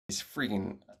It's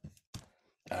freaking.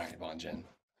 All right, Bon Jen.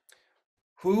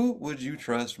 Who would you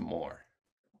trust more,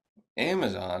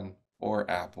 Amazon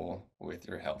or Apple with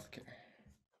your healthcare?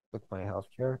 With my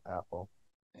healthcare, Apple.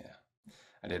 Yeah,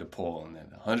 I did a poll, and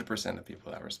then 100% of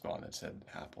people that responded said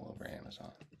Apple over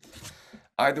Amazon.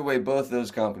 Either way, both those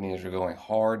companies are going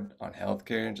hard on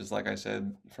healthcare, just like I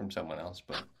said from someone else,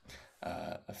 but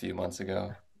a few months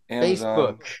ago.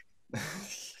 Amazon. Facebook.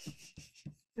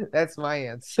 That's my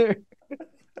answer.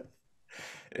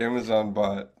 Amazon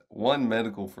bought One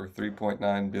Medical for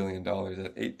 $3.9 billion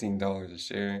at $18 a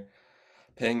share,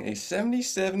 paying a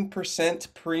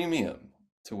 77% premium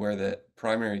to where that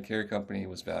primary care company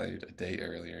was valued a day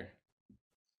earlier.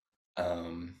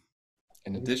 Um,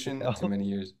 in Facebook addition to Health. many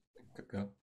years, go,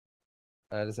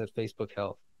 I just said Facebook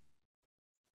Health.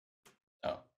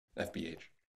 oh, FBH.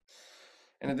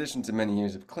 In addition to many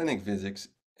years of clinic visits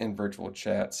and virtual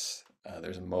chats,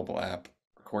 there's a mobile app,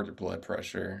 record your blood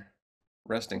pressure,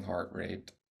 resting heart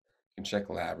rate, you can check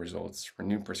lab results,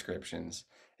 renew prescriptions.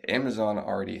 Amazon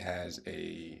already has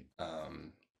a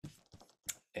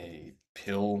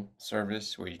pill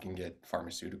service where you can get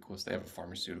pharmaceuticals. They have a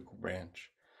pharmaceutical branch.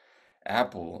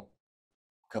 Apple,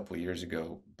 a couple of years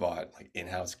ago, bought like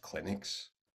in-house clinics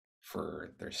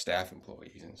for their staff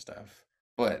employees and stuff,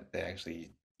 but they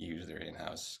actually use their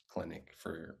in-house clinic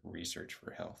for research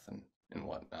for health and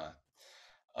whatnot.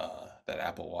 That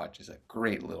Apple Watch is a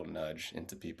great little nudge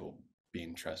into people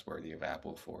being trustworthy of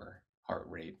Apple for heart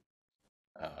rate,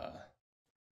 uh,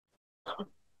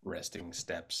 resting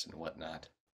steps, and whatnot.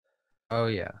 Oh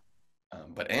yeah.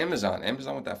 But Amazon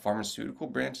with that pharmaceutical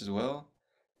branch as well,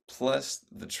 plus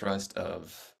the trust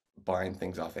of buying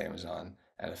things off Amazon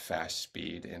at a fast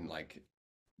speed and like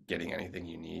getting anything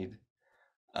you need.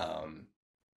 Um,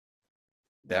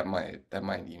 that might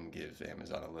even give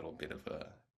Amazon a little bit of a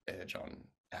edge on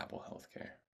Apple Healthcare.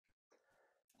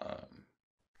 Um,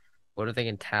 What if they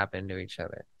can tap into each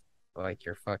other? Like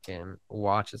your fucking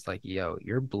watch is like, yo,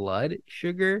 your blood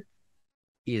sugar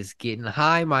is getting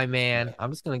high, my man. yeah,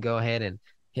 I'm just gonna go ahead and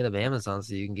hit up Amazon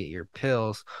so you can get your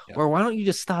pills. yeah. Or why don't you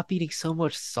just stop eating so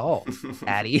much salt,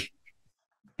 Daddy?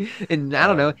 And I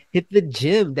don't know, um, hit the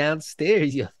gym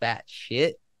downstairs, you fat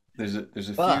shit. there's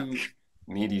a Fuck. few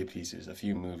media pieces, a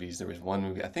few movies. There was one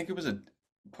movie. I think it was a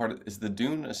part of. Is the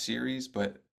Dune a series?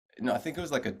 But no, I think it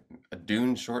was like a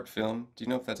Dune short film. Do you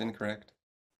know if that's incorrect?